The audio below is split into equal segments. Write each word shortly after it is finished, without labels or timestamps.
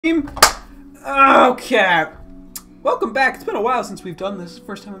Okay. Welcome back. It's been a while since we've done this.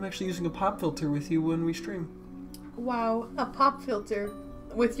 First time I'm actually using a pop filter with you when we stream. Wow, a pop filter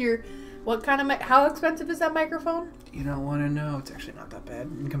with your what kind of how expensive is that microphone? You don't want to know. It's actually not that bad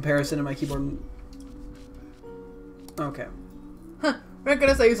in comparison to my keyboard. Okay. Huh. We're not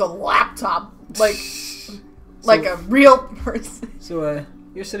gonna say use a laptop like a real person. So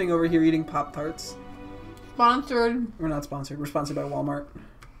you're sitting over here eating Pop-Tarts. Sponsored. We're not sponsored. We're sponsored by Walmart.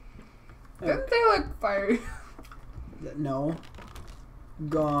 Didn't they look fiery? No.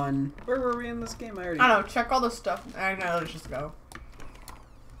 Gone. Where were we in this game? I don't know. Check all the stuff. I know. Let's just go.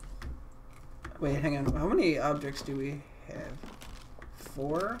 Wait, hang on. How many objects do we have?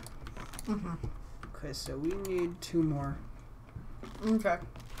 4? Mm-hmm. Okay, so we need 2 more. Okay.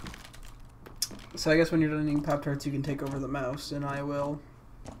 So I guess when you're done eating Pop-Tarts, you can take over the mouse, and I will...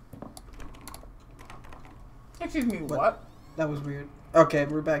 Excuse me, what? That was weird. Okay,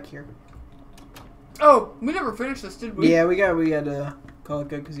 we're back here. Oh, we never finished this, did we? Yeah, we had to call it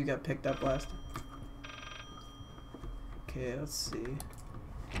good because you got picked up last. Okay, let's see.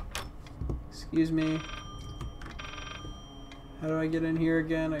 Excuse me. How do I get in here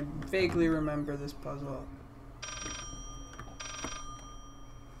again? I vaguely remember this puzzle.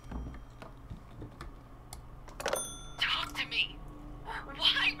 Talk to me!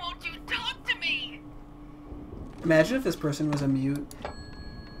 Why won't you talk to me? Imagine if this person was a mute.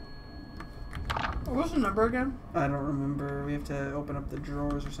 What's the number again? I don't remember. We have to open up the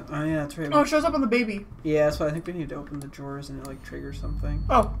drawers or something. Oh yeah, that's right. Oh, it shows up on the baby. Yeah, so I think we need to open the drawers and it like triggers something.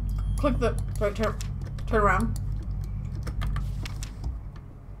 Oh, click the right. Turn around.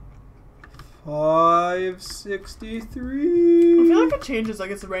 563. I feel like it changes,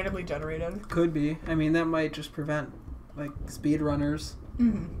 like it's randomly generated. Could be. I mean, that might just prevent like speedrunners.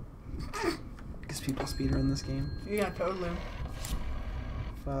 Mm-hmm. Because people speedrun this game. Yeah, totally.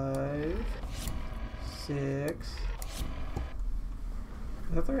 5, 6. Is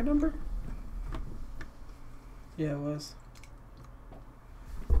that the right number? Yeah, it was.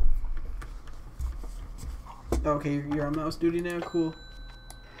 Okay, you're on mouse duty now? Cool.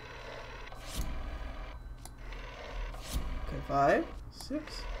 Okay, 5,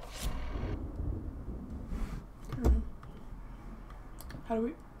 6. How do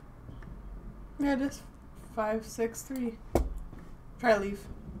we... Yeah, it is 5, 6, 3. Try to leave.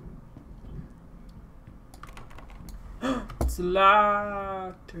 It's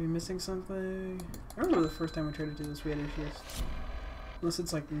locked. Are we missing something? I remember the first time we tried to do this, we had issues. Unless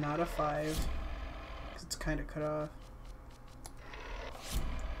it's like not a 5. Because it's kind of cut off.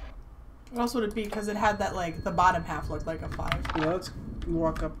 What else would it be? Because it had that, like, the bottom half looked like a 5. Yeah, let's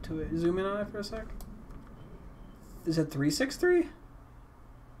walk up to it. Zoom in on it for a sec. Is it 363?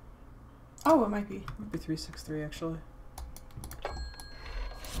 Oh, it might be. It might be 363 actually.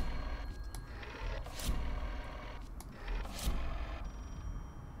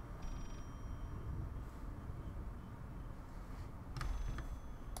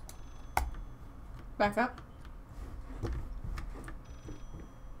 Back up.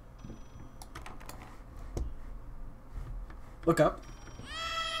 Look up.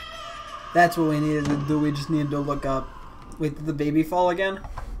 That's what we needed to do. We just needed to look up. Wait, did the baby fall again?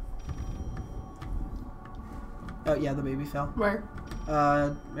 Oh, yeah, the baby fell. Where?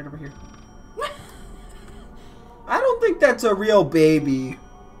 Right over here. I don't think that's a real baby.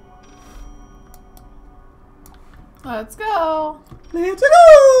 Let's go. Let's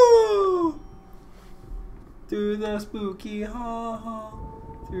go! Through the spooky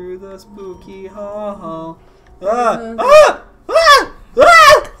hall. Through the spooky hall. This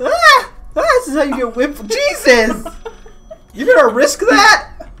is how you get whipped. Jesus! You're gonna risk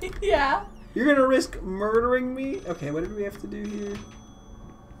that? Yeah. You're gonna risk murdering me? Okay, what did we have to do here?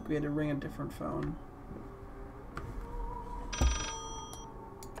 We had to ring a different phone.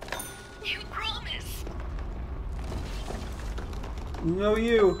 You promise. No,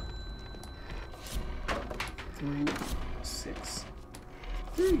 you. 3, 6,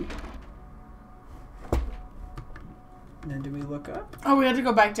 3. And then do we look up? Oh, we had to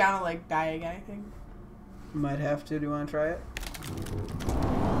go back down and, like, die again, I think. Might have to. Do you want to try it?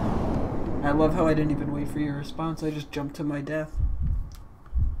 I love how I didn't even wait for your response. I just jumped to my death.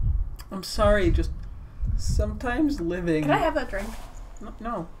 I'm sorry, just sometimes living... Can I have that drink?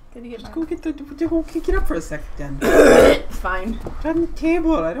 No. Can you get Just mine? go get up for a second. Fine. It's on the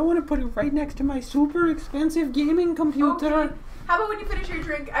table. I don't want to put it right next to my super expensive gaming computer. Okay. How about when you finish your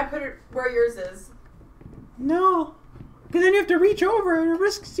drink, I put it where yours is? No. Because then you have to reach over and it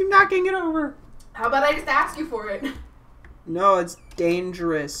risks you knocking it over. How about I just ask you for it? No, it's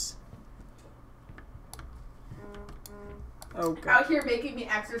dangerous. Oh god. Out here making me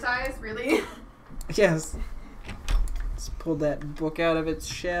exercise, really? Yes. Let's pull that book out of its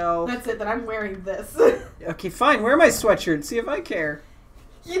shell. That's it, that I'm wearing this. Okay, fine. Wear my sweatshirt. See if I care.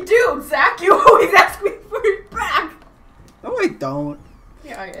 You do, Zach. You always ask me for it back. No, I don't.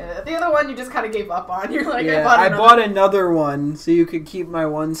 Yeah. The other one you just kind of gave up on. You're like, Yeah, I bought another one so you could keep my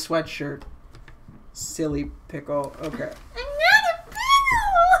one sweatshirt. Silly pickle. Okay. Another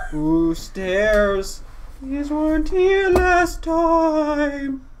pickle! Ooh, stairs. These weren't here last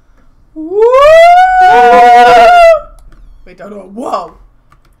time. Woo! Wait, don't. Whoa!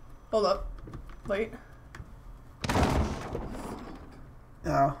 Hold up. Wait.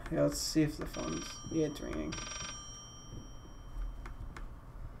 Oh, yeah, let's see if the phone's... Yeah, it's ringing.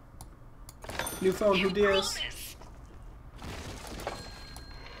 New phone, who dears?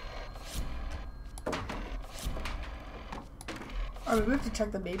 Oh, we have to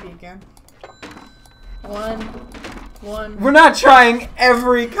check the baby again. One. We're not trying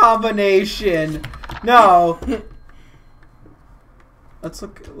every combination. No. Let's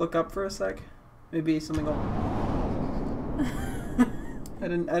look up for a sec. Maybe something will... I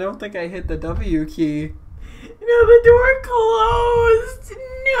don't think I hit the W key. No, the door closed.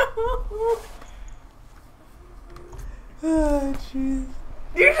 No. Oh, jeez.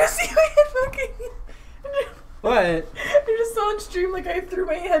 You just see my head fucking. What? I just saw on stream like I threw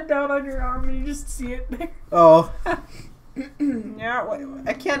my head down on your arm and you just see it there. Oh. Yeah,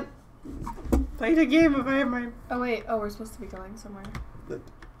 I can't play the game if I have my... Oh wait, we're supposed to be going somewhere.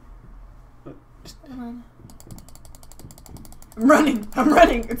 Come on. I'm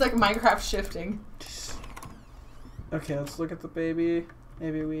running. It's like Minecraft shifting. Okay, let's look at the baby.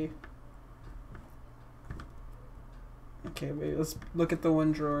 Maybe we... Okay, wait, let's look at the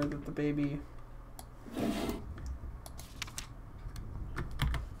one drawer that the baby...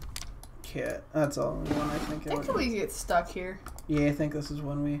 Okay, that's all one I think it Until would we get stuck here. Yeah, I think this is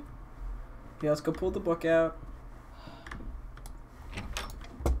when we... Yeah, let's go pull the book out.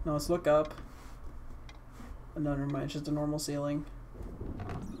 No, let's look up. No, never mind, it's just a normal ceiling.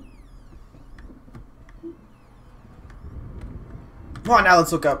 Come on, now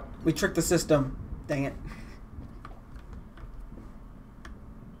let's look up. We tricked the system. Dang it.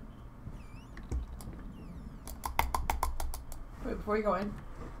 Wait, before you go in,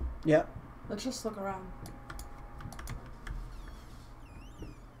 Yeah. let's just look around.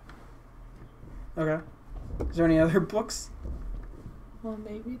 Okay. Is there any other books? Well,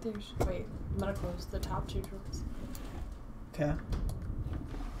 maybe there's... Wait, I'm gonna close the top two drawers. Okay.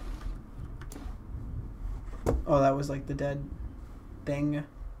 Oh, that was like the dead thing.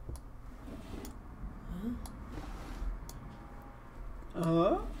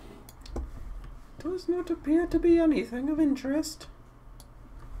 Does not appear to be anything of interest.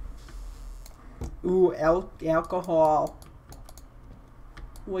 Ooh, alcohol.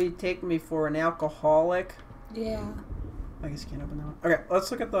 Will you take me for an alcoholic? Yeah. I guess you can't open that one. Okay, let's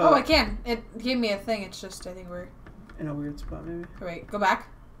look at the... Oh, I can. It gave me a thing. It's just, I think we're... In a weird spot, maybe. Oh, wait, go back.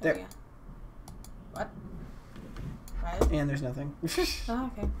 There. Yeah. What? What? And there's nothing.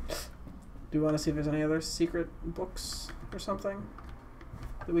 Oh, okay. Do you want to see if there's any other secret books or something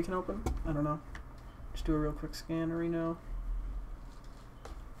that we can open? I don't know. Just do a real quick scan, Reno.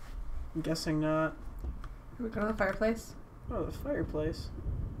 I'm guessing not. Can we go to the fireplace? Oh, the fireplace.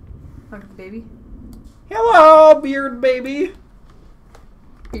 Look at the baby. Hello, beard baby.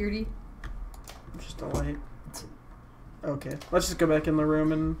 Beardy. Just a light. Okay, let's just go back in the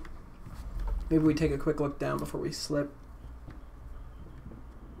room and maybe we take a quick look down before we slip.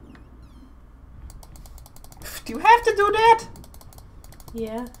 Do you have to do that?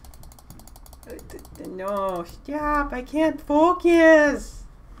 Yeah. No, stop. I can't focus.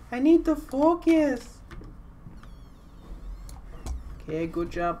 I need to focus. Okay, good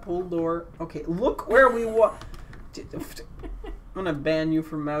job. Pull door. Okay, look where we I'm gonna ban you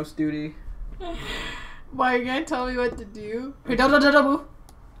from mouse duty. Why, are you gonna tell me what to do? Wait, don't move.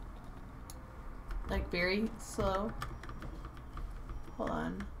 Like, very slow. Hold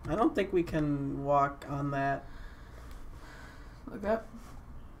on. I don't think we can walk on that. Look up.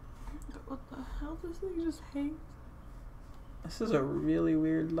 What the hell? This thing just hangs. This is a really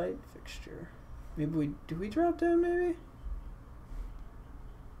weird light fixture. Maybe do we drop down maybe?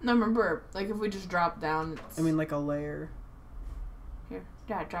 No, remember, like if we just drop down, it's... I mean like a layer. Here.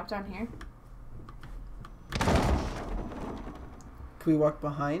 Yeah, drop down here. Can we walk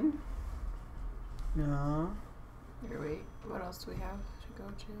behind? No. Here, wait. What else do we have to go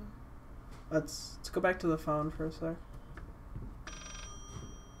to? Let's go back to the phone for a sec.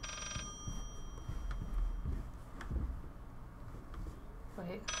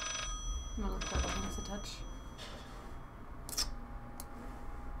 Wait. I'm gonna look for buttons to touch.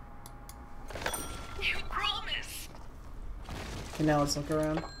 Okay, now let's look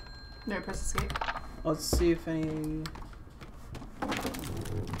around. There, press escape. Let's see if any...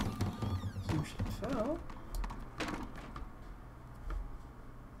 Some shit fell.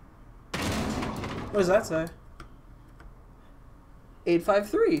 What does that say?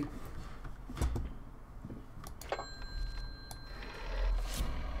 853.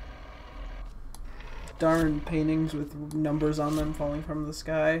 Darn paintings with numbers on them falling from the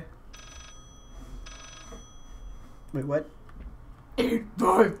sky. Wait, what?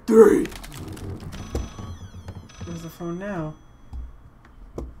 853. Where's the phone now?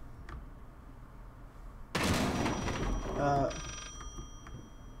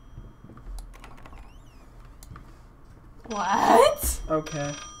 What?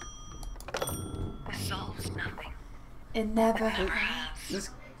 Okay. This solves nothing. It never Never happened. has. This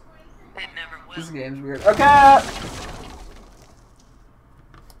It never will. this game's weird. Okay.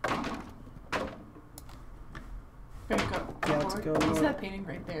 There you go. Yeah, let's go. What's that painting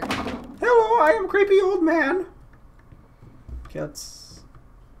right there? Hello, I am creepy old man. Okay, let's...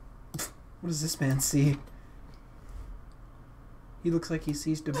 What does this man see? He looks like he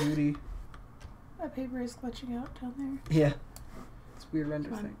sees the booty. That paper is glitching out down there. Yeah. It's weird render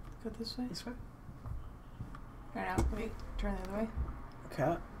Come on, thing. go this way. This way? Right now, wait. Turn the other way.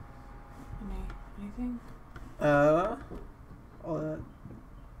 Okay. Anything? All that.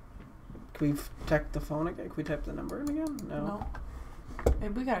 Can we check the phone again? Can we type the number in again? No.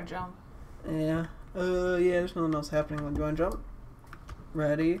 Maybe we gotta jump. Yeah. Yeah, there's nothing else happening. Do you want to jump?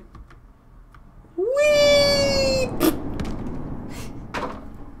 Ready? Whee!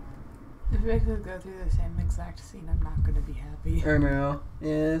 If we could go through the same exact scene, I'm not gonna be happy. I know. Yeah,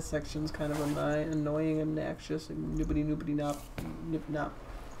 this section's kind of annoying and obnoxious and nibbity noobity nop nip nop.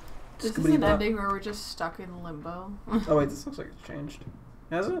 This is Scoobity an bop. ending where we're just stuck in limbo. Oh wait, this looks like it's changed.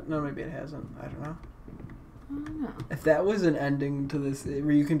 Has it? No, maybe it hasn't. I don't know. I don't know. If that was an ending to this,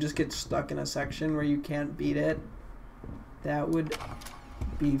 where you can just get stuck in a section where you can't beat it, that would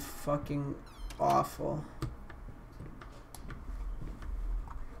be fucking awful.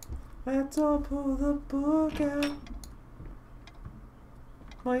 Let's all pull the book out.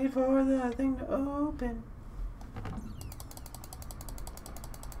 Wait for the thing to open.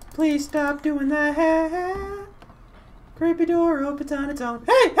 Please stop doing that. Creepy door opens on its own.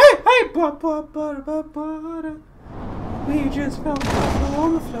 Hey, hey, hey! Blah, blah, blah, blah, blah. We just fell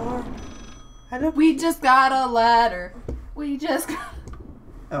on the floor. We just got a ladder. We just got...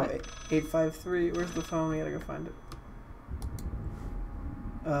 Oh, 853. Where's the phone? We gotta go find it.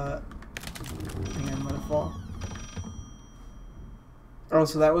 Hang on, I'm gonna fall. Oh,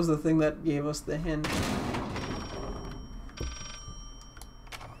 so that was the thing that gave us the hint.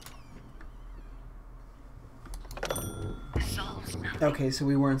 This solves nothing. Okay, so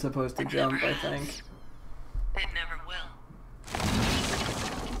we weren't supposed to jump, I think. It never will.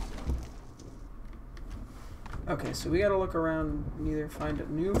 Okay, so we gotta look around and either find a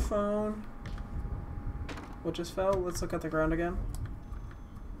new phone. What just fell? Let's look at the ground again.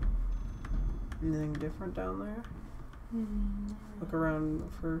 Anything different down there? Look around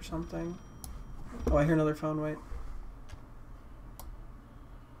for something. Oh, I hear another phone, wait.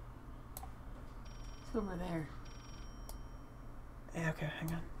 It's over there. Yeah, okay,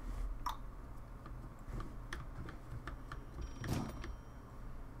 hang on.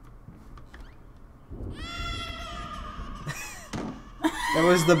 That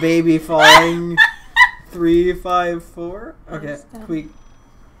was the baby falling. 354. Okay, Yes, Dad. how do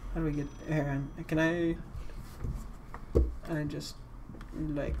we get Aaron? Can I just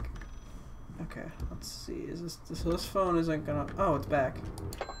like? Okay, let's see. Is this phone isn't gonna? Oh, it's back.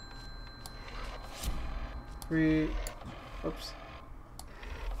 3. Oops.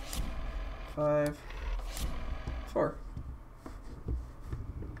 5. 4.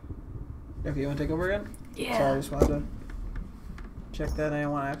 Okay, you want to take over again? Yeah. Sorry, I just wanted to check that. I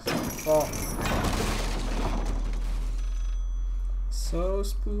didn't want to accidentally fall. So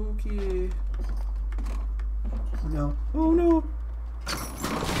spooky. Oh no. Oh no.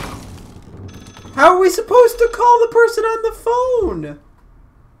 How are we supposed to call the person on the phone?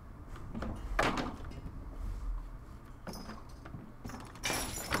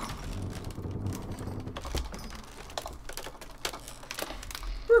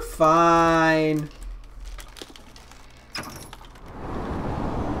 We're fine.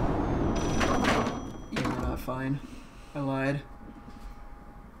 You're not fine. I lied.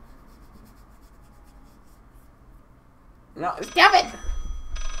 No, Damn it!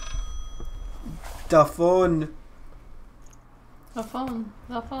 the phone. The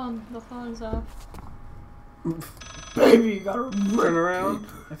phone's off. Baby, you gotta turn around.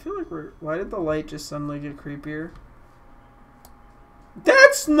 I feel like why did the light just suddenly get creepier?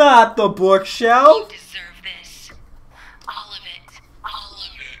 That's not the You bookshelf. deserve this. All of it. All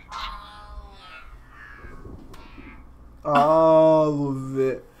of it. All of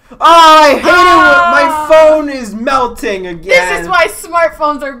it. Oh, I hate it when my phone is melting again. This is why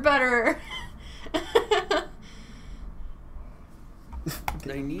smartphones are better.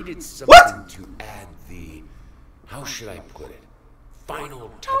 I needed something What? to add the, how should I put it, final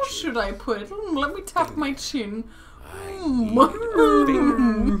touches. How should I put it? Let me tap my chin. I needed a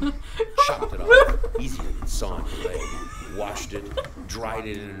finger. Chopped it off, easier than sawing a leg. Washed it, dried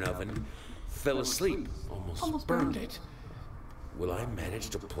it in an oven, fell asleep, almost burned it. Will I manage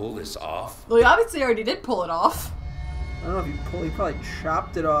to pull this off? Well, he obviously already did pull it off. I don't know if you pull. You probably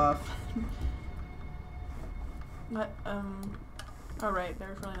chopped it off. But, oh right,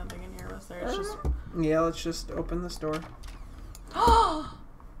 there's really nothing in here, was there? It's just... Yeah, let's just open this door.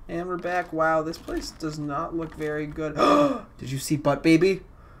 And we're back. Wow, this place does not look very good. Did you see Butt Baby?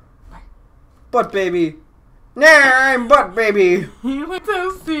 Butt Baby. Nah, I'm Butt Baby. He looks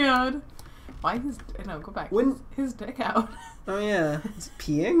so sad. Why is... No, go back. Wouldn't- His dick out. Oh yeah, is it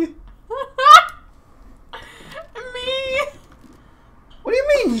peeing? Me! What do you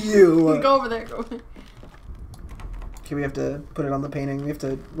mean you? Go over there, go over there. Okay, we have to put it on the painting. We have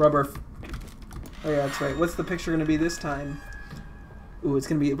to rub our... Oh yeah, that's right. What's the picture gonna be this time? Ooh, it's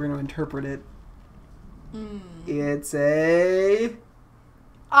gonna be... We're gonna interpret it. It's a...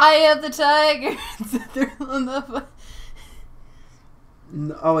 Eye of the tiger! They're on the...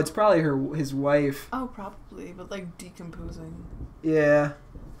 Oh, it's probably his wife. Oh, probably, but like decomposing. Yeah.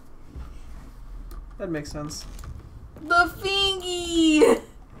 That makes sense. The fingy!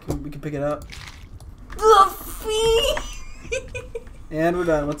 We can pick it up. The fingy! And we're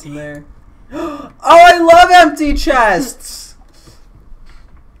done. What's in there? Oh, I love empty chests!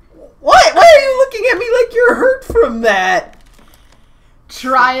 What? Why are you looking at me like you're hurt from that?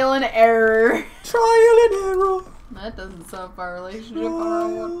 Trial and error. Trial and error. That doesn't solve our relationship.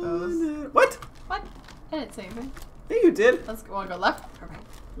 Or what does? What? What? I didn't say anything. Yeah, you did. Let's go. Wanna go left or right?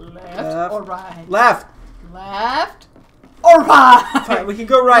 Left, Left. or right? Left. Left or right? Fine, we can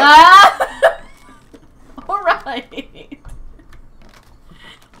go right. Left or right?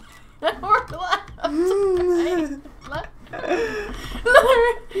 Or left. Right. Left.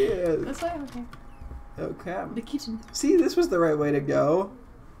 Yeah. This way. Okay. Okay. The kitchen. See, this was the right way to go.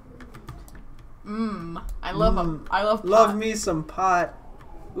 I love them. I love. Love pot. me some pot.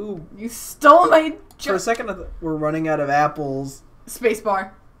 Ooh. You stole my For a second, we're running out of apples.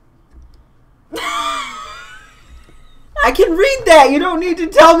 spacebar. I can read that. You don't need to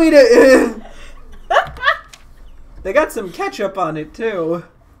tell me to. They got some ketchup on it too.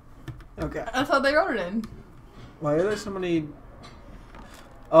 Okay. That's how they wrote it in. Why are there so many?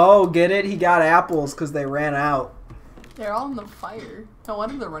 Oh, get it? He got apples because they ran out. They're all in the fire. No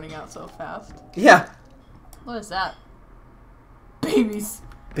wonder they're running out so fast. Yeah. What is that? Babies.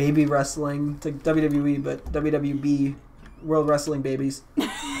 Baby wrestling. It's like WWE, but WWB. World Wrestling Babies.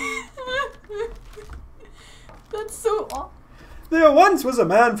 That's so awful. There once was a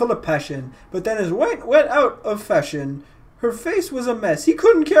man full of passion, but then his wife went out of fashion. Her face was a mess. He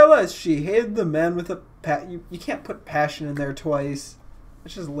couldn't care less. She hated the man with a you can't put passion in there twice.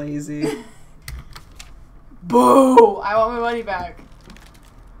 It's just lazy. Boo! I want my money back.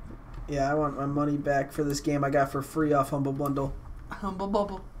 Yeah, I want my money back for this game I got for free off Humble Bundle. Humble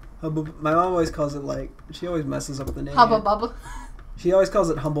bubble. My mom always calls it like, she always messes up the name. Hubba bubble. She always calls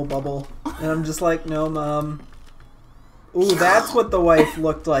it Humble Bubble. And I'm just like, no, Mom. Ooh, that's what the wife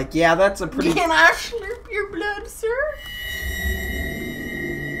looked like. Yeah, that's a pretty... Can I slurp your blood, sir?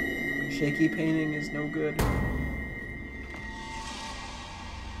 Shaky painting is no good.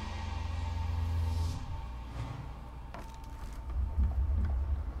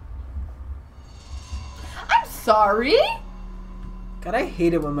 I'm sorry. God, I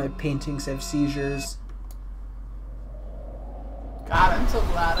hate it when my paintings have seizures. God, I'm so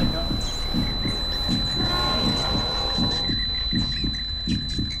glad I don't.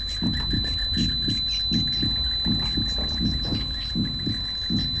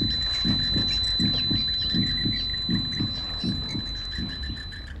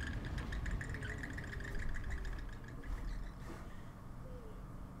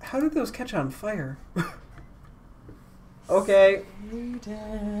 How did those catch on fire? Okay.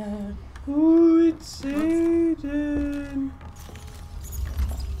 Ooh, it's Aiden.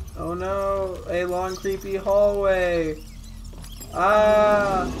 Oh no, a long creepy hallway.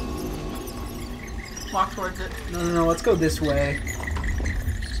 Ah. Walk towards it. No, let's go this way.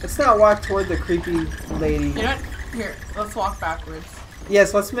 Let's not walk toward the creepy lady. You know what? Here, let's walk backwards.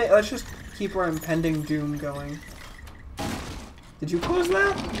 Yes, let's just keep our impending doom going. Did you close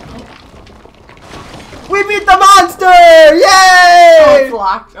that? We beat the monster! Yay! Oh, it's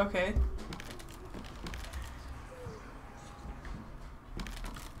locked. Okay.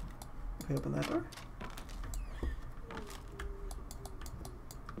 Can we open that door?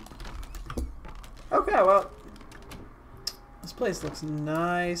 Okay, well, this place looks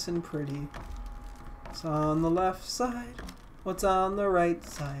nice and pretty. What's on the left side? What's on the right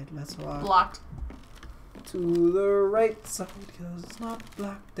side? Let's walk Blocked. to the right side, because it's not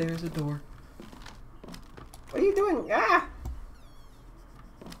blocked. There's a door. What are you doing? Ah!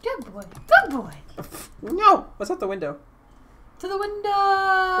 Good boy. Good boy. No! What's out the window? To the window.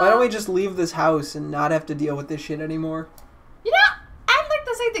 Why don't we just leave this house and not have to deal with this shit anymore? You know, I'd like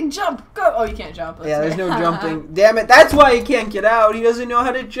to say thing. Jump. Go. Oh, you can't jump. That's Yeah, there's right. no jumping. Damn it, that's why he can't get out. He doesn't know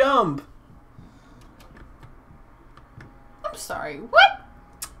how to jump. I'm sorry. What?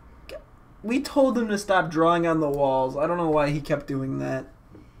 We told him to stop drawing on the walls. I don't know why he kept doing that.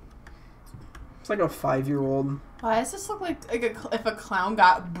 It's like a 5-year-old. Why does this look like if a clown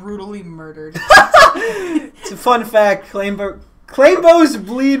got brutally murdered? It's a fun fact. Claimbows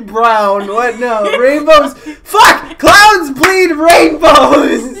bleed brown. What? No. Rainbows. Fuck! Clowns bleed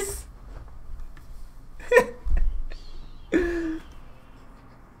rainbows!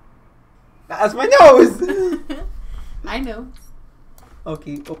 That's my nose! I know.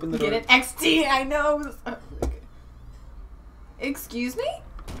 Okay, open the door. Get it? XT, I know. Excuse me?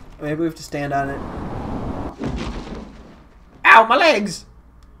 Maybe we have to stand on it. Ow, my legs!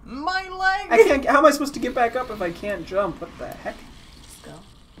 My leg. I can't. How am I supposed to get back up if I can't jump? What the heck? Let's go.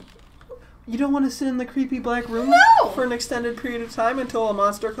 You don't want to sit in the creepy black room No! for an extended period of time until a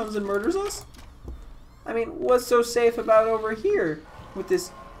monster comes and murders us? I mean, what's so safe about over here with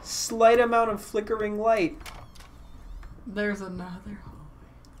this slight amount of flickering light? There's another hallway.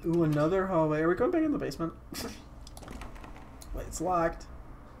 Ooh, another hallway. Are we going back in the basement? Wait, it's locked.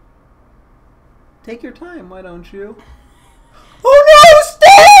 Take your time, why don't you? Oh no!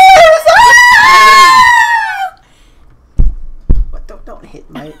 Stairs! Ah! What? Don't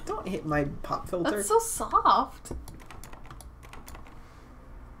hit my pop filter. That's so soft.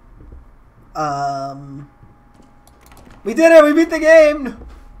 We did it! We beat the game!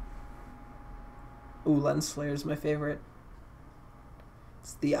 Ooh, lens flare is my favorite.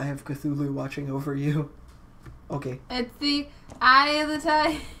 It's the Eye of Cthulhu watching over you. Okay. It's the eye of the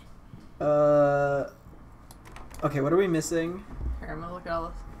tiger. Okay, what are we missing? Here, I'm gonna look at all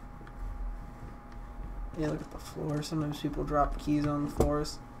this. Yeah, look at the floor. Sometimes people drop keys on the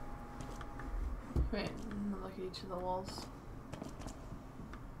floors. Wait, I'm gonna look at each of the walls.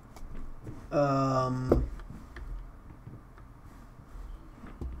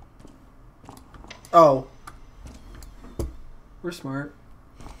 Oh. We're smart.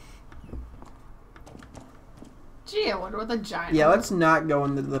 Gee, I wonder what the giant. Yeah, one- let's not go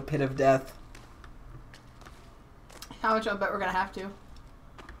into the pit of death. How much I bet we're gonna have to.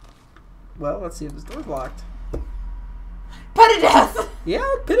 Well, let's see if this door's locked. Put to death! Yeah,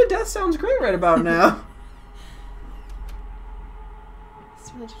 pit of death sounds great right about now.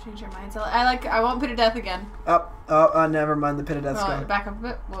 It's really to change your minds. I want put to death again. Never mind. The pit of death's Oh, gone. back up a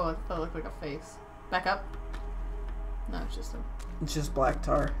bit. Whoa, that looked like a face. Back up. No, it's just a. It's just black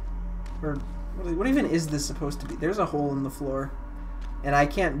tar. Or what even is this supposed to be? There's a hole in the floor, and I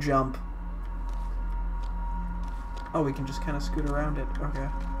can't jump. Oh, we can just kind of scoot around it. Okay.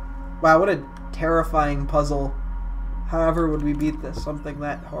 Wow, what a terrifying puzzle. However would we beat this? Something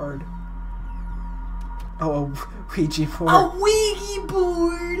that hard. Oh, a Ouija board. A Ouija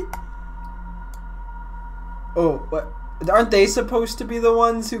board! Oh, what? Aren't they supposed to be the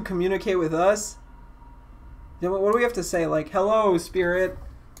ones who communicate with us? You know, what do we have to say? Like, hello, spirit.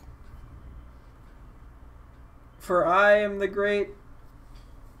 For I am the great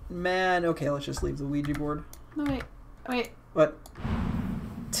man. Okay, let's just leave the Ouija board. No, wait. What?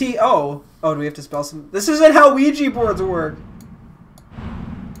 T-O. Oh, do we have to spell some? This isn't how Ouija boards work.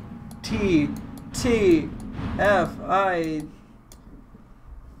 T-F-I...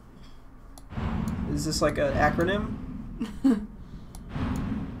 Is this like an acronym?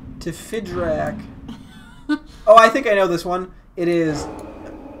 Tefidrak. Oh, I think I know this one. It is...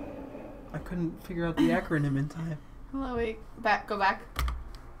 I couldn't figure out the acronym in time. Hello, wait. Go back.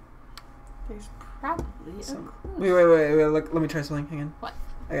 There's probably a clue. Wait, look, let me try something. Hang on. What?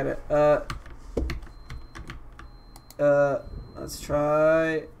 I got it. Let's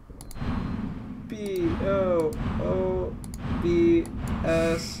try B-O-O-B-S-R.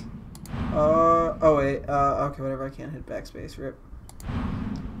 Oh, wait. Okay, whatever. I can't hit backspace. Rip.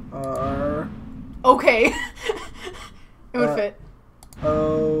 R. Okay. It would fit.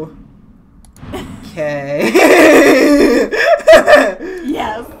 O. K.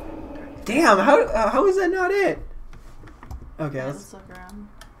 Yes. Damn, how is that not it? Okay, Yeah, let's look around.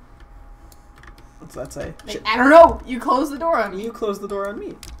 what's that say? Like, I don't know. You close the door on me. You close the door on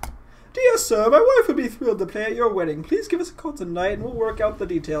me. Dear sir, my wife would be thrilled to play at your wedding. Please give us a call tonight and we'll work out the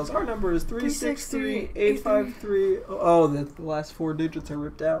details. Our number is 363-853. Oh, the last 4 digits are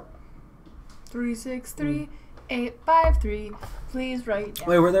ripped out. 363-853. Please write down.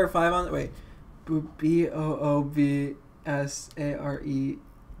 Wait, were there 5 on? Wait. B-O-O-V-S-A-R-E.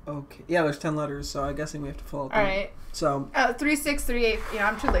 Okay. Yeah, there's 10 letters, so I'm guessing we have to fill out. Alright. So. 3638. Yeah,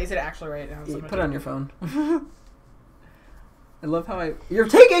 I'm too lazy to actually write it down. So Yeah, put it on your phone. I love how you're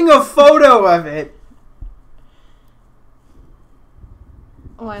taking a photo of it.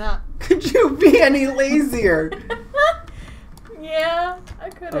 Why not? Could you be any lazier? Yeah, I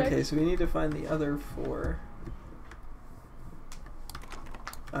could. Okay, so we need to find the other 4.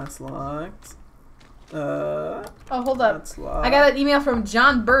 That's locked. Oh, hold up. That's locked. I got an email from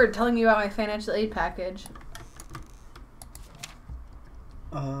John Bird telling me about my financial aid package.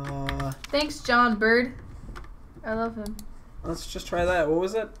 Thanks, John Bird. I love him. Let's just try that. What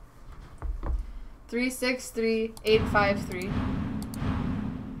was it? 363-853. 8, 5.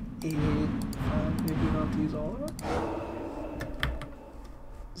 Maybe we don't have to use all of it.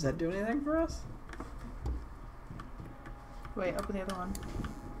 Does that do anything for us? Wait, open the other one.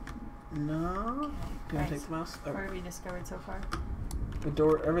 No. Do you want to take the mouse? Oh. What have we discovered so far? The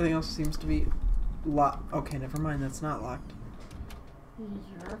door. Everything else seems to be locked. Okay, never mind. That's not locked.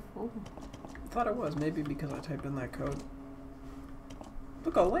 You're a fool. I thought it was. Maybe because I typed in that code.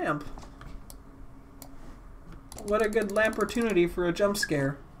 Look, a lamp. What a good lamp-opportunity for a jump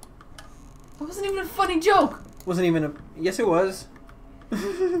scare. That wasn't even a funny joke. Wasn't even a... Yes, it was.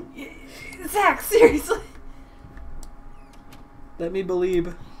 Zach, seriously. Let me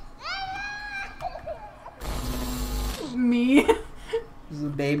believe. Me. Is the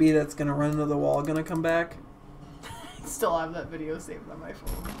baby that's gonna run into the wall gonna come back? I still have that video saved on my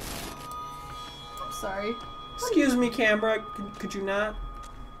phone. I'm sorry. Excuse me, camera. Could you not?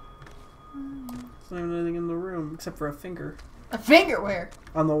 There's not even anything in the room except for a finger. A finger where?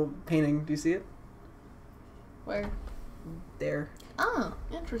 On the painting. Do you see it? Where? There. Oh,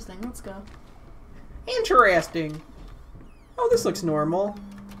 interesting. Let's go. Interesting. Oh, this looks normal.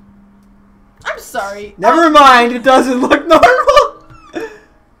 I'm sorry. Never mind. It doesn't look normal.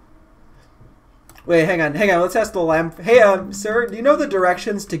 Wait, hang on. Let's ask the lamp. Hey, sir, do you know the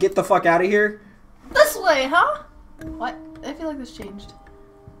directions to get the fuck out of here? This way, huh? What? I feel like this changed.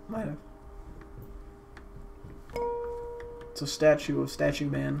 Might have. It's a statue of Statue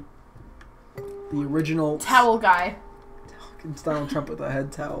Man. The original Towel guy. It's Donald Trump with a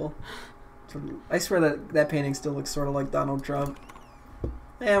head towel. I swear that painting still looks sort of like Donald Trump.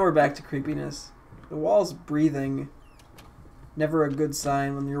 And we're back to creepiness. The wall's breathing. Never a good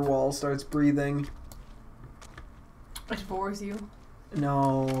sign when your wall starts breathing. It bores you.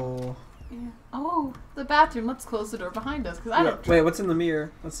 No. Yeah. Oh, the bathroom. Let's close the door behind us because I don't. Wait, what's in the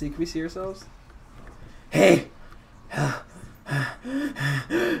mirror? Let's see. Can we see ourselves? Hey. Let's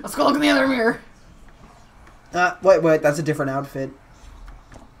go look in the other mirror. Wait. That's a different outfit.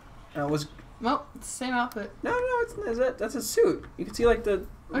 Was. Nope, it's the same outfit. No, that's a suit. You can see like the.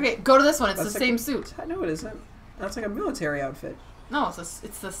 Okay, go to this one. It's the That's same like suit. No, it isn't. That's like a military outfit. No, it's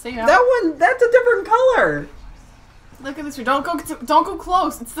the same outfit. That one. That's a different color. Look at this. Don't go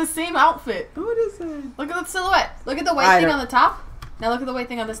close. It's the same outfit. What is it? Look at the silhouette. Look at the white thing on the top. Now look at the white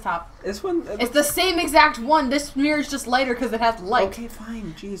thing on this top. This one. It's the same exact one. This mirror's just lighter because it has light. Okay,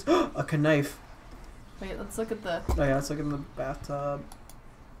 fine. Jeez. A knife. Wait, let's look at the. Oh yeah, let's look in the bathtub.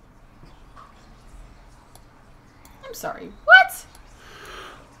 I'm sorry. What?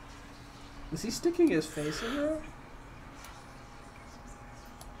 Is he sticking his face in there?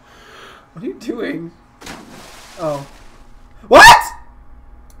 What are you doing? Oh. What?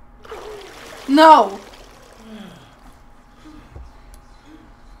 No.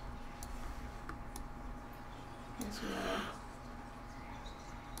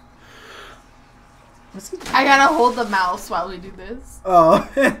 I gotta hold the mouse while we do this. Oh.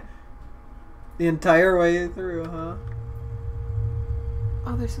 The entire way through, huh?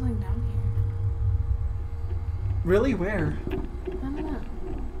 Oh, there's something down here. Really? Where? I don't know.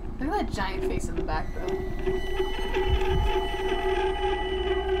 Look at that giant face in the back, though.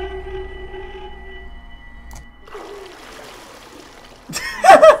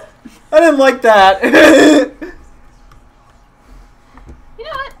 I didn't like that. You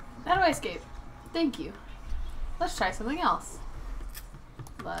know what? How do I escape? Thank you. Let's try something else.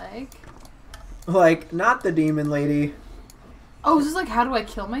 Like, not the demon lady. Oh, is this like how do I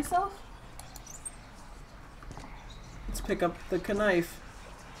kill myself? Let's pick up the knife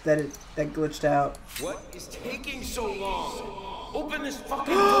that glitched out. What is taking so long? Open this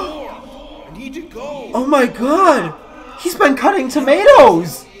fucking door! I need to go! Oh my god! He's been cutting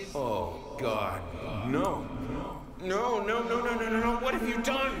tomatoes! Oh god. No. No, no, no, no, no, no, no. What have you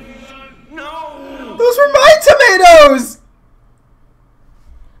done? No! Those were my tomatoes!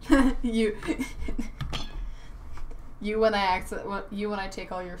 You when I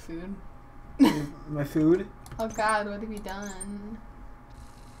take all your food. My food? Oh god, what have you done?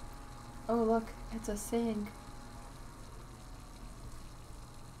 Oh look, it's a sink.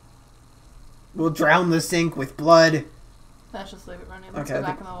 We'll drown the sink with blood. Let's just leave it running. Let's Okay, go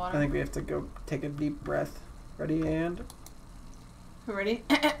back in the water. I think we have to go take a deep breath. Ready and... Ready?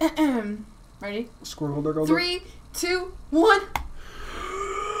 Ready? Squirrel go. 3, 2, 1.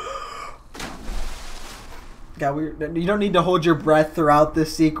 God, you don't need to hold your breath throughout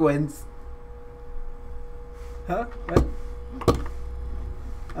this sequence. Huh? What?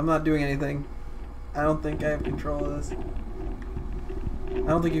 I'm not doing anything. I don't think I have control of this. I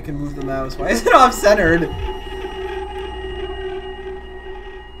don't think you can move the mouse. Why is it off-centered?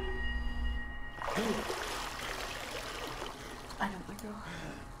 I don't let go.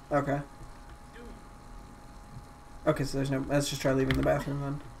 Okay. Okay, so there's no... Let's just try leaving the bathroom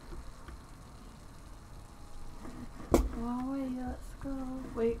then. Oh wait, let's go.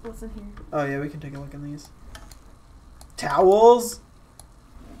 Wait, what's in here? Oh yeah, we can take a look in these. Towels?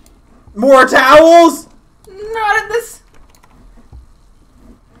 More towels? Not in this.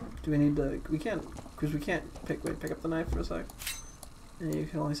 Do we need to... We can't... Because we can't pick up the knife for a sec. And you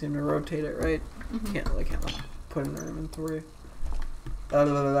can only seem to rotate it, right? Mm-hmm. Can't put it in our inventory.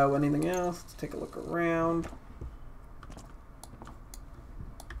 Anything else? Let's take a look around.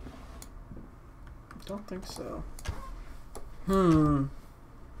 Don't think so. Do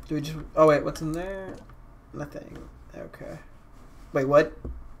we just... Oh wait, what's in there? Nothing. Okay. Wait, what?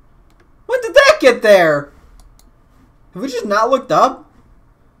 When did that get there? Have we just not looked up?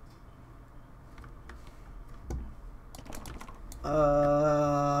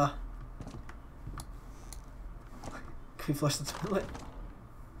 Can we flush the toilet?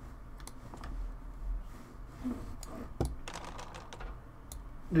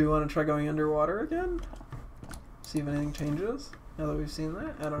 Do we want to try going underwater again? See if anything changes? Now that we've seen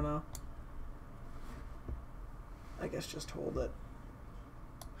that? I don't know. I guess just hold it.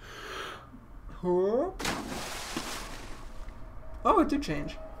 Huh? Oh, it did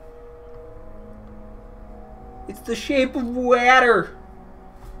change. It's the shape of water.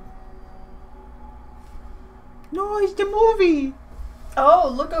 No, it's the movie.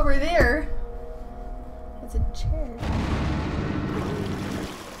 Oh, look over there. It's a chair.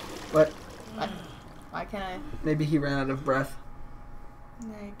 What? Why can't I? Maybe he ran out of breath.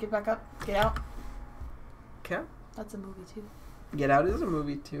 Alright, get back up. Get out. Okay. That's a movie too. Get Out is a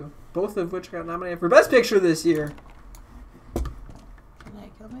movie too. Both of which got nominated for Best Picture this year. Can I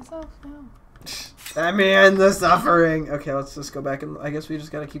kill myself? No. I mean, the suffering. Okay, let's just go back and I guess we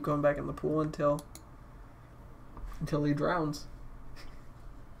just gotta keep going back in the pool until he drowns.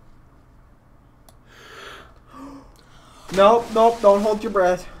 Nope, don't hold your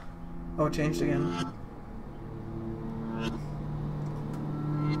breath. Oh, it changed again.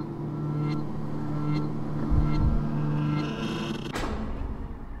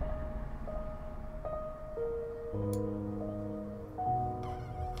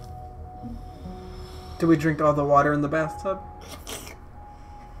 Did we drink all the water in the bathtub?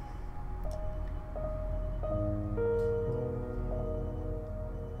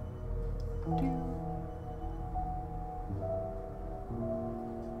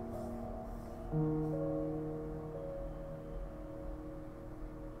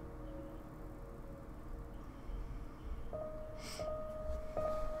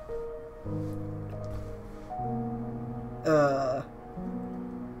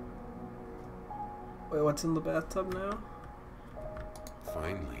 Wait, what's in the bathtub now?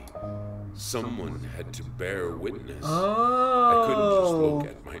 Finally, someone had to bear witness. Oh. I couldn't just look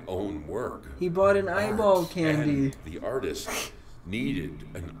at my own work. He bought an eyeball Art candy. and the artist needed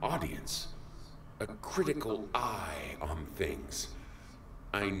an audience, a critical eye on things.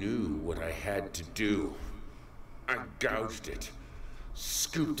 I knew what I had to do. I gouged it,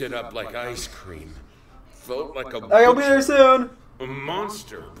 scooped it up like ice cream. Felt like a I'll be there soon. A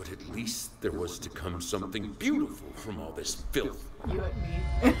monster, but at least there was to come something beautiful from all this filth. You and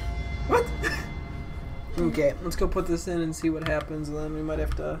me. What? Okay, let's go put this in and see what happens, and then we might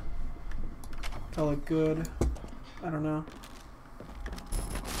have to call it good. I don't know.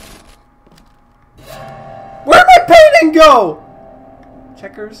 Where'd my painting go?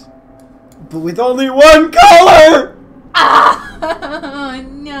 Checkers? But with only one color! Oh,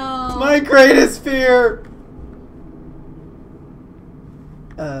 no. My greatest fear.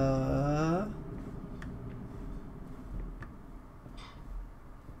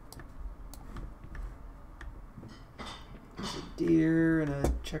 There's a deer and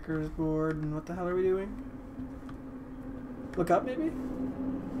a checkers board, and what the hell are we doing? Look up, maybe?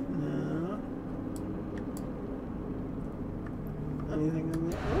 No. Anything in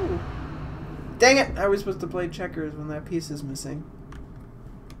there? Oh! Dang it! How are we supposed to play checkers when that piece is missing?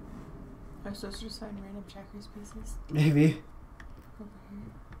 Are we supposed to just find random checkers pieces? Maybe. Over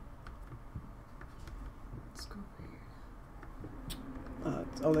here. Let's go over here.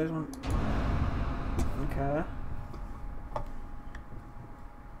 Oh, there's one. Okay.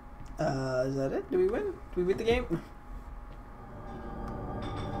 Is that it? Do we win? Do we beat the game?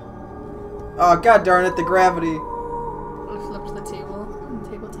 Oh, god darn it, the gravity. I flipped the table and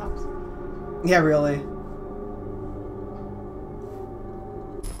tabletops. Yeah, really.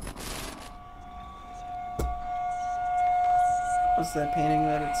 What's that painting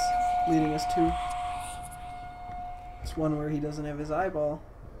that it's leading us to? It's one where he doesn't have his eyeball.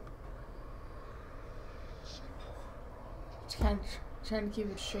 Just kind of trying to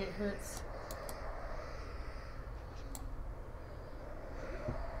keep it straight hurts.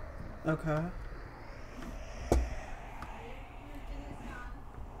 Okay.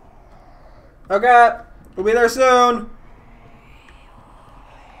 Okay, we'll be there soon.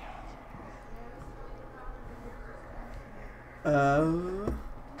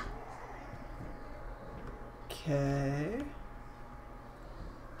 Okay.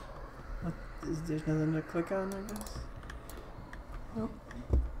 What is there's nothing to click on, I guess? Nope.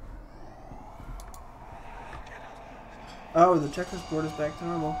 Oh, the checkers board is back to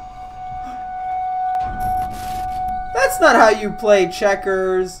normal. That's not how you play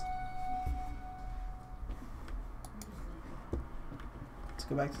checkers. Let's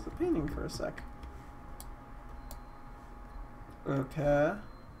go back to the painting for a sec. Okay.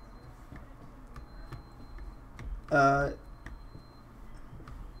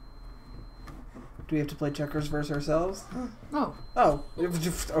 Do we have to play checkers versus ourselves? Oh. Oh.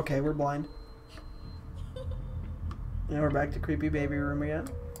 Okay, we're blind. Now we're back to creepy baby room again.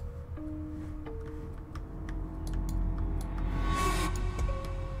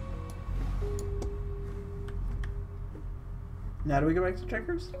 Now do we go back to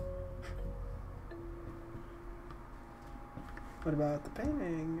checkers? What about the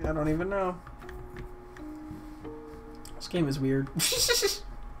painting? I don't even know. This game is weird.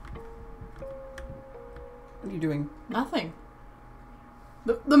 What are you doing? Nothing.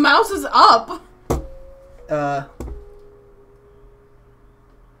 The mouse is up. Oh,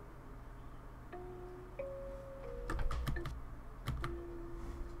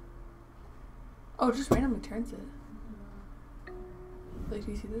 it just randomly turns it. Like,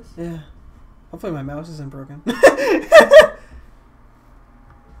 do you see this? Yeah. Hopefully my mouse isn't broken.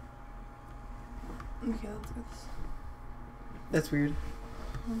 Okay, let's go this. That's weird.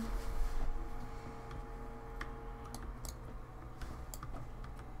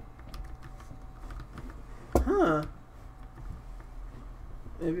 Huh.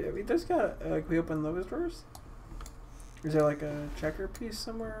 Maybe there's got like we open those drawers? Is there like a checker piece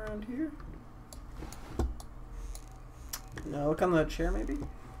somewhere around here? No, look on the chair maybe?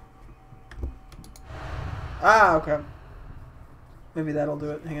 Ah, okay. Maybe that'll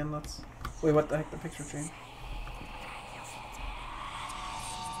do it. Hang on, let's... Wait, what the heck? The picture changed.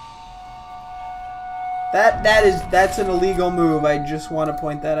 That's an illegal move. I just want to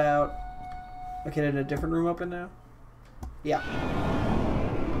point that out. Okay, did a different room open now? Yeah.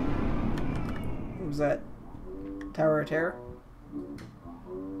 What was that? Tower of Terror?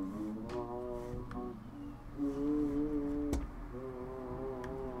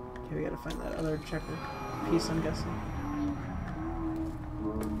 Okay, we gotta find that other checker piece, I'm guessing.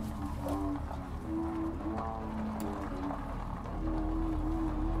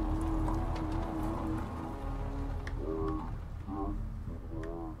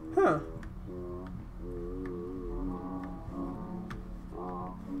 Huh.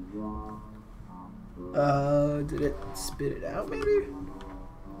 Did it spit it out, maybe?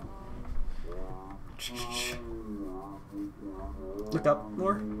 Look up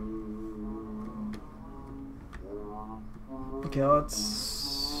more. Okay,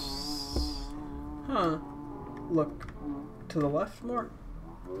 let's... Huh. Look to the left more.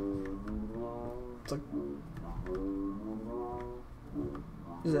 It's like...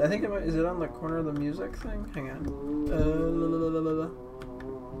 Is it, I think is it on the corner of the music thing? Hang on.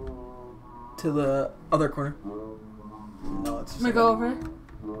 To the other corner. No, it's just... I'm gonna go over.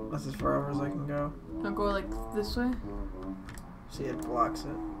 That's as far over as I can go. I'll go like this way. See, it blocks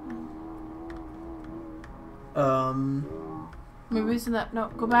it. Maybe it's in that. No,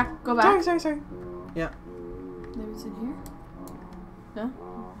 go back. Go back. Sorry. Yeah. Maybe it's in here. No.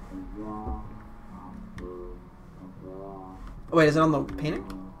 Oh, wait, is it on the painting?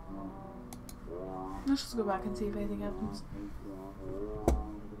 Let's just go back and see if anything happens.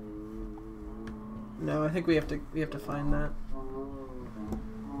 No, I think we have to find that.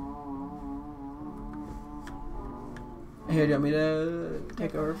 Here, do you want me to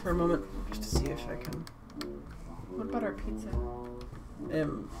take over for a moment? Just to see if I can... What about our pizza?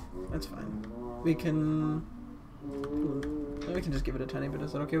 That's fine. We can just give it a tiny bit.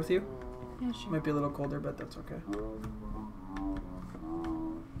 Is that okay with you? Yeah, sure. Might be a little colder, but that's okay.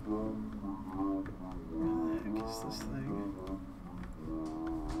 Where the heck is this thing?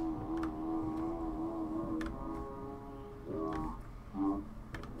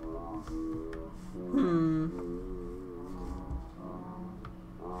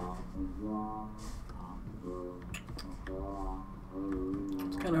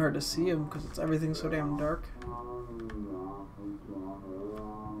 It's kind of hard to see him because everything's so damn dark.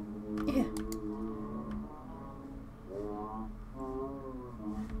 Yeah.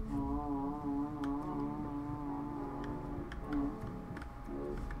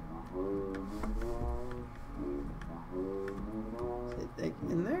 Is it like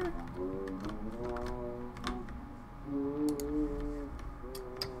in there?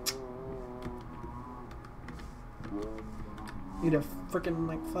 Need a freaking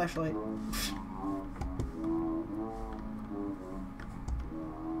like flashlight.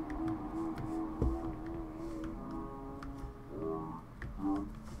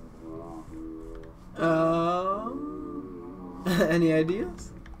 Any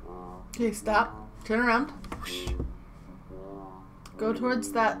ideas? Okay, stop. Turn around. Go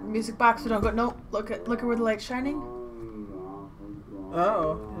towards that music box. Don't go. No, look at where the light's shining.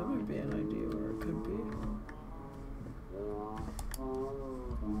 Oh, that might be an idea where it could be.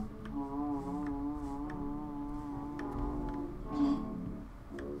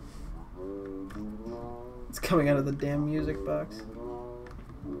 It's coming out of the damn music box.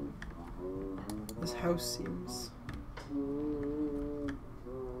 This house seems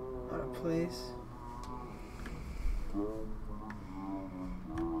out of place.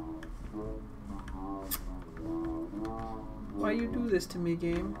 Why you do this to me,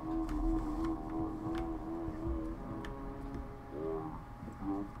 game?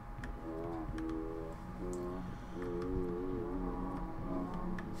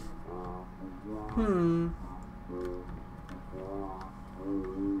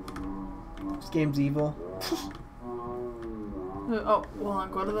 This game's evil. Oh, hold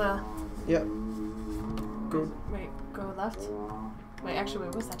on. Go to the. Yep. Go. Wait. Go left. Wait. Actually,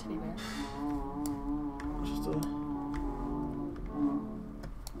 wait. What's that teddy bear? Just a.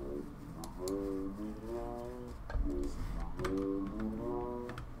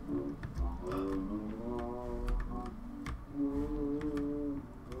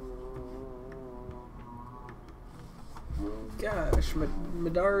 Gosh,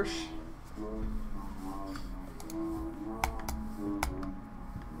 Madarsh.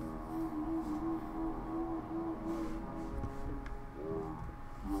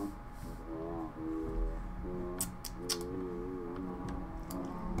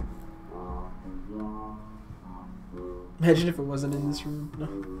 Imagine if it wasn't in this room. No.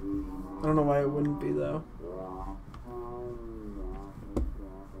 I don't know why it wouldn't be, though.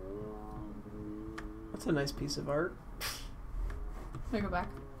 That's a nice piece of art. Let me go back.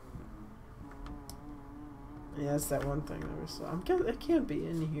 Yeah, that's that one thing that we saw. It can't be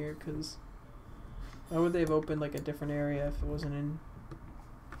in here, because... Why would they have opened, like, a different area if it wasn't in...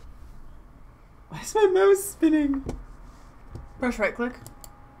 Why is my mouse spinning? Press right click.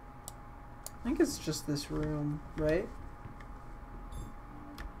 I think it's just this room, right?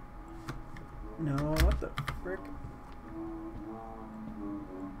 No, what the frick?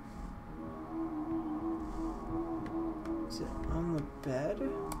 Is it on the bed?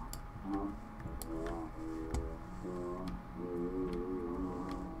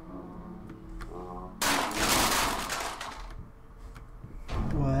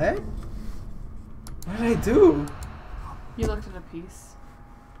 What? What did I do? You looked at a piece.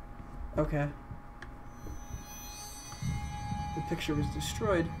 Okay. The picture was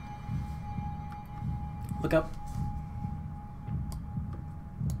destroyed. Look up.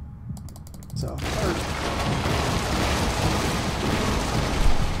 So,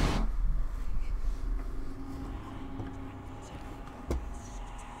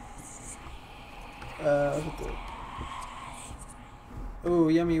 ooh,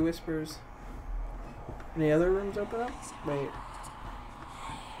 yummy whispers. Any other rooms open up? Wait.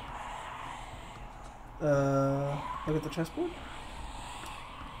 Look at the chessboard.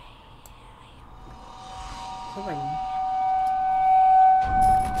 Something.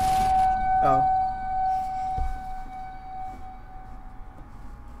 Oh.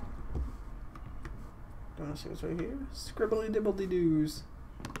 Don't want to see what's right here. Scribbly dibbledy doos.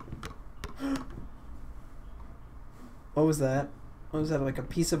 What was that? What was that, like a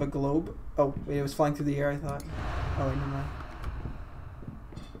piece of a globe? Oh, wait, it was flying through the air, I thought. Oh, wait, never mind.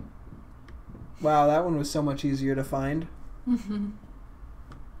 Wow, that one was so much easier to find. Mhm.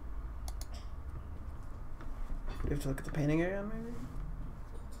 Do we have to look at the painting again, maybe?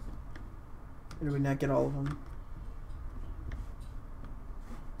 Or did we not get all of them?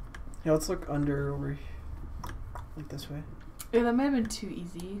 Yeah, let's look under over here. Like this way. Yeah, that might have been too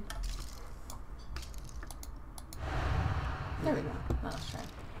easy. There we go. Now let's try.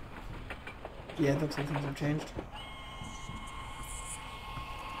 Yeah, it looks like things have changed.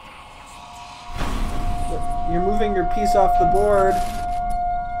 You're moving your piece off the board.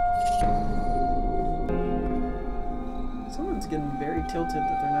 Someone's getting very tilted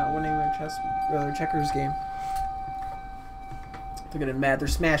that they're not winning their chess or their checkers game. They're getting mad. They're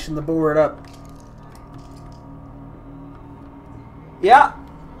smashing the board up. Yeah.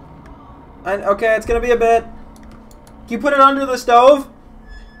 Okay, it's gonna be a bit. Can you put it under the stove?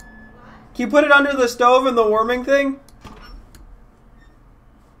 Can you put it under the stove and the warming thing?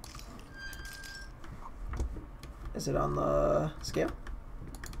 Is it on the scale?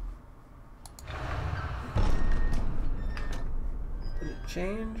 Did it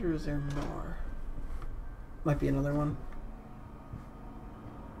change or is there more? Might be another one.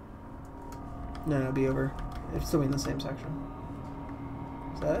 No, it'll be over. It's still in the same section.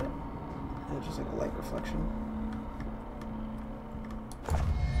 Is that it? It's just like a light reflection.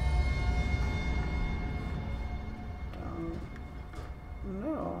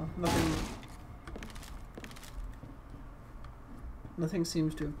 No, nothing. Nothing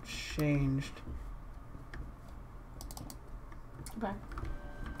seems to have changed. Okay.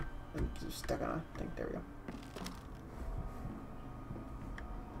 I'm just stuck on a thing. There we go.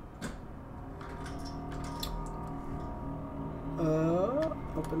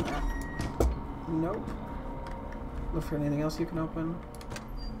 Open that. Nope. Look for anything else you can open.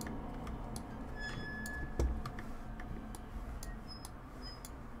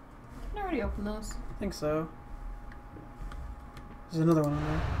 Can I already open those? I think so. There's another one in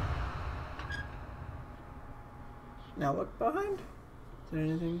there. Now look behind. Did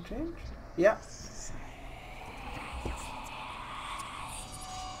anything change? Yeah.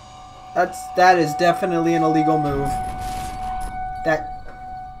 That is definitely an illegal move. That's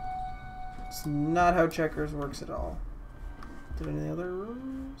not how checkers works at all. Did any other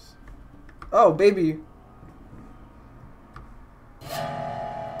rooms? Oh, baby.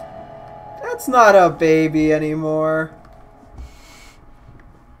 That's not a baby anymore.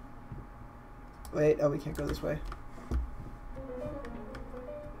 Wait, oh, we can't go this way.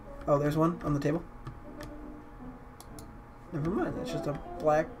 Oh, there's one on the table. Never mind, that's just a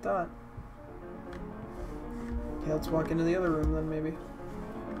black dot. Okay, let's walk into the other room then, maybe.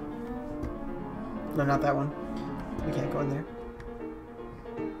 No, not that one. We can't go in there.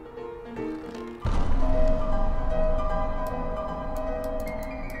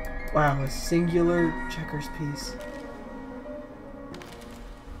 Wow, a singular checkers piece.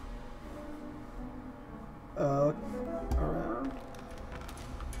 Around.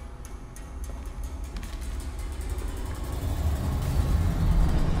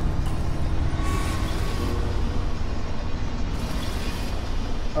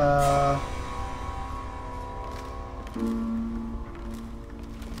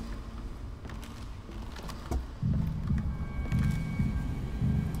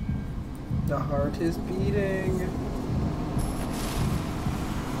 The heart is beating.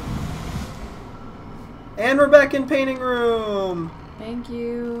 And we're back in painting room. Thank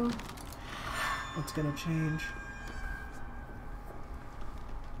you. What's gonna change?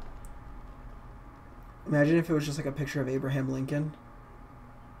 Imagine if it was just like a picture of Abraham Lincoln.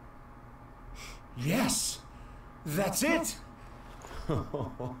 Yes! That's it!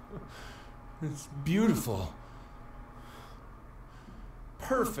 It's beautiful.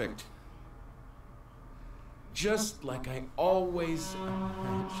 Perfect. Just like I always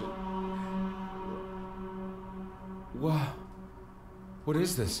imagined. What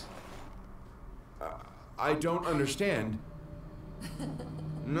is this? I don't understand.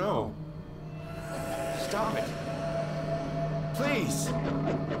 No. Stop it. Please.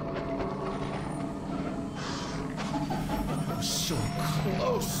 I was so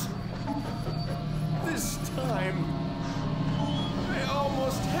close. This time, I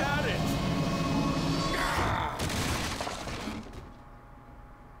almost had it.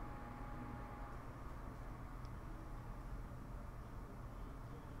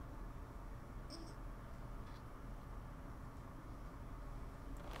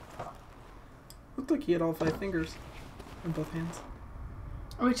 looked like he had all 5 fingers in both hands.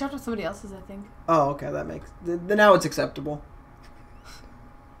 Oh, we chopped off somebody else's, I think. Oh, okay, that makes... Then now it's acceptable.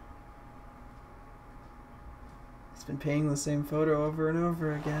 He's been painting the same photo over and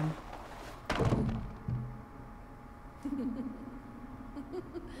over again.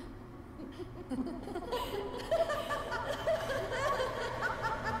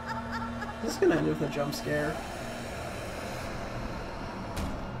 This is gonna end with a jump scare.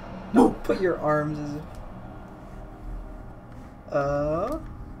 No! Put your arms as if...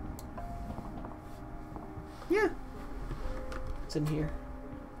 Yeah. It's in here.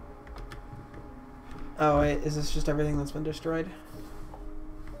 Oh wait, is this just everything that's been destroyed?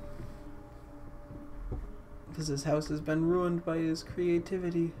 Because his house has been ruined by his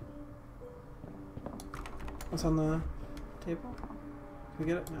creativity. What's on the table? Can we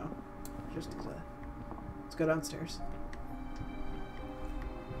get it? No. Just as a... Let's go downstairs.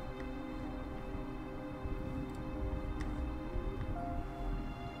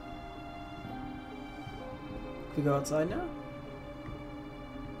 Can we go outside now?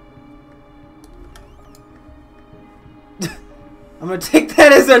 I'm gonna take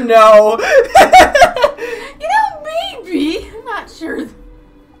that as a no! You know, maybe! I'm not sure.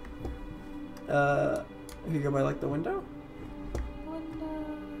 We could go by, like, the window?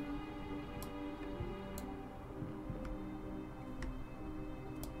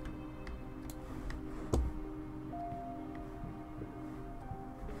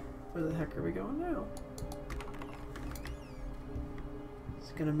 Where the heck are we going now?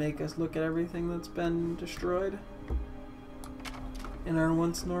 It's gonna make us look at everything that's been destroyed in our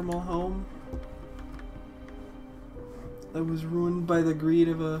once normal home that was ruined by the greed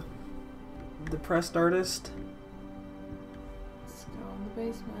of a depressed artist. Let's go in the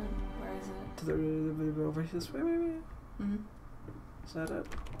basement. Where is it? To the over this way, maybe? Mm-hmm. Is that it?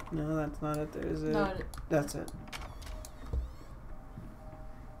 No, that's not it. There's it. No, That's it.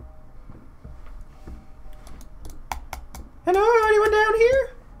 Hello, anyone down here?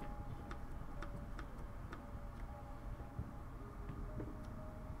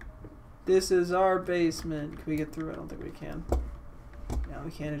 This is our basement. Can we get through? I don't think we can. No, we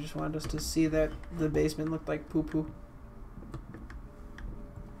can't. I just wanted us to see that the basement looked like poo-poo.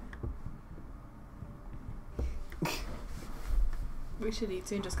 we should eat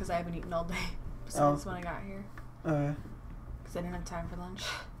soon just because I haven't eaten all day. Besides when I got here. Because I didn't have time for lunch.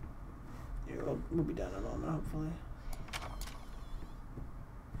 Yeah, we'll be done in a moment, hopefully.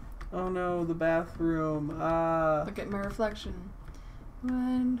 Oh no, the bathroom. Look at my reflection.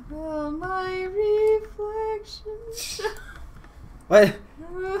 When will my reflection show? What?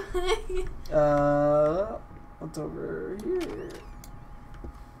 What's over here?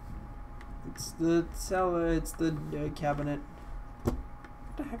 It's the cellar, it's the cabinet. What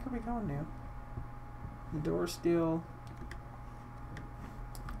the heck are we going to? The door's still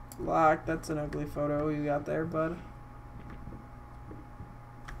locked. That's an ugly photo you got there, bud.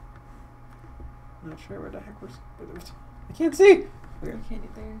 Not sure where the heck we're... I can't see! Okay. You can't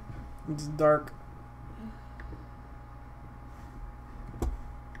get there. It's dark.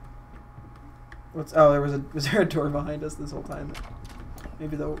 What's... Oh, there was a... Was there a door behind us this whole time?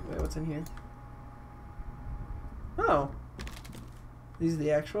 Maybe the... Wait, what's in here? Oh. These are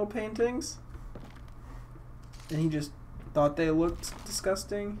the actual paintings? And he just thought they looked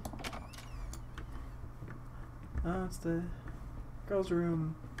disgusting? Oh, it's the girls'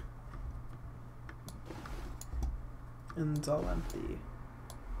 room. And it's all empty.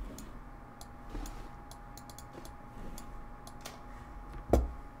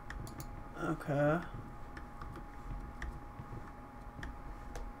 Okay.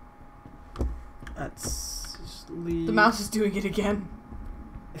 Let's just leave. The mouse is doing it again.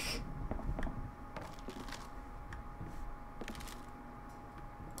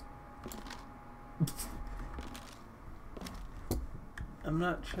 I'm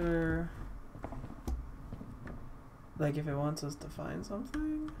not sure. Like, if it wants us to find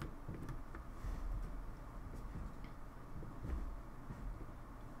something?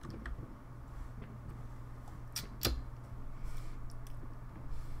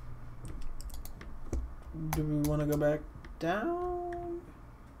 Do we want to go back down?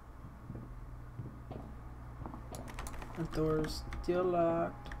 The door's still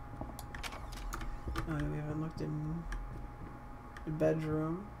locked. Oh, we haven't looked in the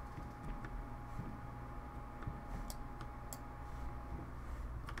bedroom.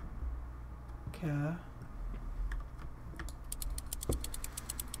 Okay.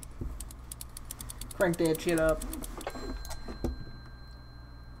 Crank that shit up.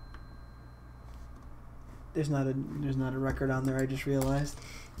 There's not a record on there, I just realized.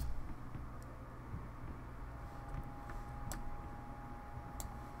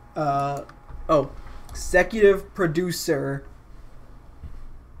 Oh, executive producer.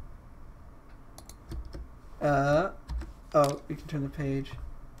 Oh, you can turn the page.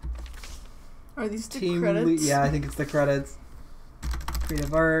 Are these the credits? Yeah, I think it's the credits.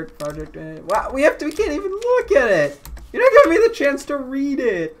 Creative art, project. Wow, we can't even look at it. You're not giving me the chance to read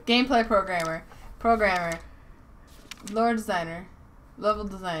it. Gameplay programmer, lore designer, level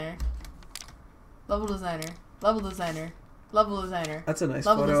designer, level designer, level designer, level designer. That's a nice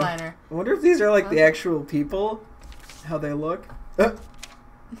level photo. Designer. I wonder if these are like the actual people, how they look.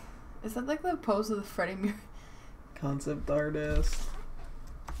 Is that like the pose of the Freddie Mercury? Concept artist.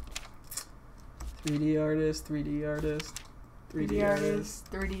 3D artist, 3D artist, 3D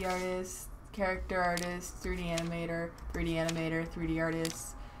artist, 3D artist, character artist, 3D animator, 3D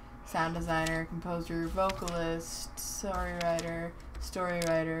artist, sound designer, composer, vocalist, story writer,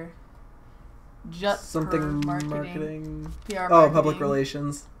 something marketing. PR Oh, marketing, public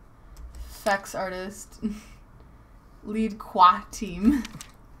relations. effects artist, lead QA team,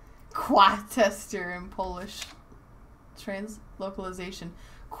 QA tester in Polish, localization,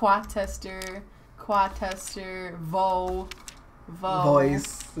 QA tester,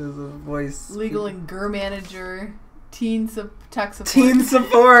 Voice. There's a voice. Legal and GUR manager, tech support. Teen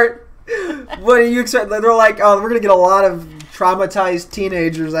support. What do you expect? They're like, oh, we're gonna get a lot of traumatized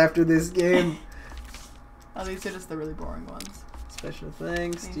teenagers after this game. Oh, these are just the really boring ones. Special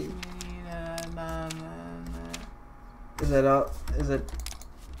thanks. Is that all? Is it?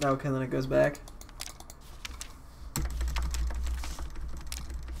 Okay, then it goes back.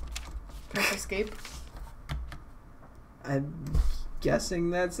 Press escape. I'm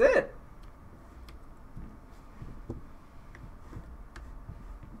guessing that's it.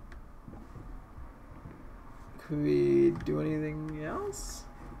 Could we do anything else?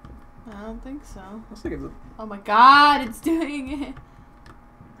 I don't think so. Looks like it's a... Oh my god, it's doing it. I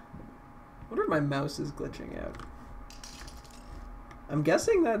wonder if my mouse is glitching out. I'm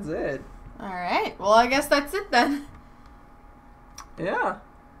guessing that's it. Alright, well I guess that's it then. Yeah.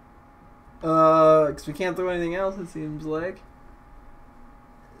 Because we can't do anything else, it seems like.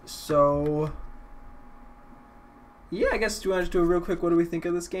 So... yeah, I guess, do you want to just do a real quick what do we think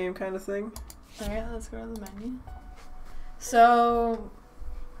of this game kind of thing? Alright, let's go to the menu. So...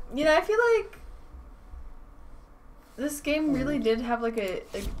 you know, I feel like... this game really did have like a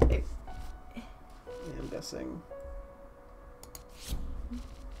yeah, I'm guessing.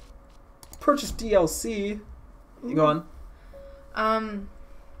 Purchase DLC. You go on.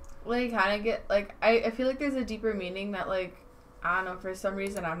 Like, kind of get, like, I feel like there's a deeper meaning that, like, I don't know, for some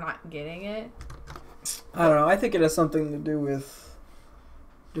reason I'm not getting it. I don't know, I think it has something to do with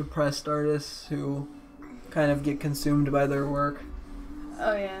depressed artists who kind of get consumed by their work.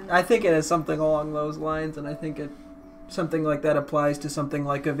 Oh, yeah. I think it has something along those lines, and I think something like that applies to something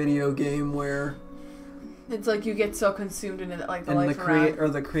like a video game where... it's like you get so consumed in it, like, the life around. Or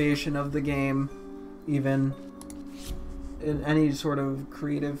the creation of the game, even... in any sort of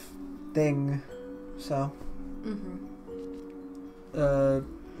creative thing, so. I'm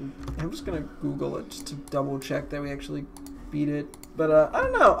just gonna Google it just to double check that we actually beat it. But I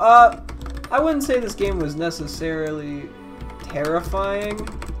don't know. I wouldn't say this game was necessarily terrifying.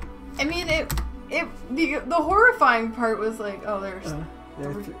 I mean, the horrifying part was like, oh,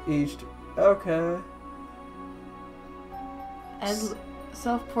 there's each. Okay. And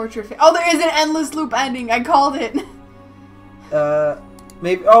self-portrait. Oh, there is an endless loop ending. I called it.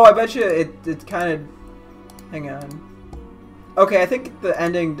 Maybe. Oh, I bet you it kind of. Hang on. Okay, I think the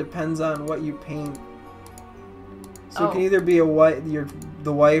ending depends on what you paint. So it can either be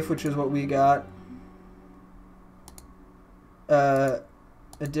the wife, which is what we got. A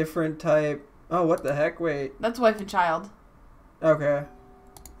different type. Oh, what the heck? Wait. That's wife and child. Okay.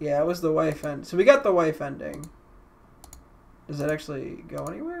 Yeah, it was the wife end. So we got the wife ending. Does that actually go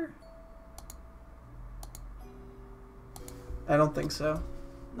anywhere? I don't think so.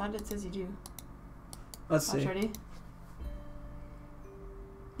 Not it says you do. Let's see. Ready?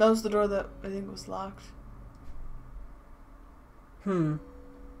 That was the door that I think was locked.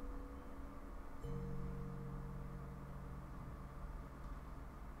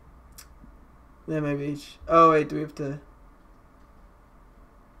 Yeah, maybe each. Oh, wait, do we have to...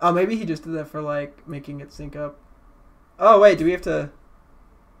 oh, maybe he just did that for, like, making it sync up. Oh, wait, do we have to...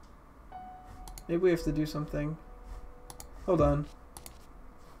 maybe we have to do something. Hold on.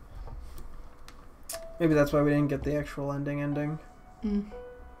 Maybe that's why we didn't get the actual ending.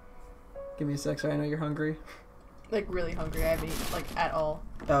 Give me a sec, sorry, I know you're hungry. Like, really hungry. I haven't eaten, like, at all.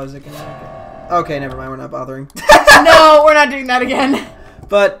 Oh, is it gonna... okay, never mind, we're not bothering. No, we're not doing that again.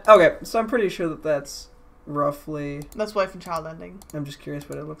 But, okay, so I'm pretty sure that that's roughly. That's Wife and Child ending. I'm just curious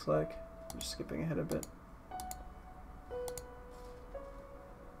what it looks like. I'm just skipping ahead a bit.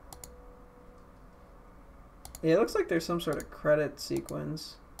 Yeah, it looks like there's some sort of credit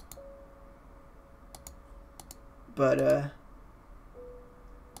sequence. But,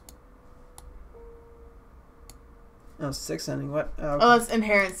 oh, 6 ending. What? Oh, okay. Oh, that's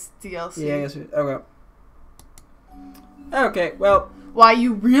Inherent's DLC. Yeah, I guess. Okay. Okay, well. Why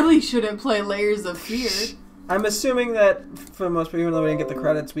you really shouldn't play Layers of Fear. I'm assuming that for the most part, even though we didn't get the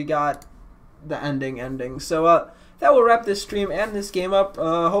credits, we got the ending. So, that will wrap this stream and this game up.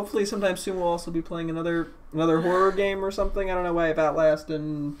 Hopefully sometime soon we'll also be playing another horror game or something. I don't know why, if Outlast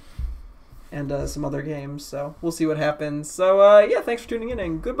and some other games. So we'll see what happens. So yeah, thanks for tuning in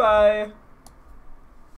and goodbye.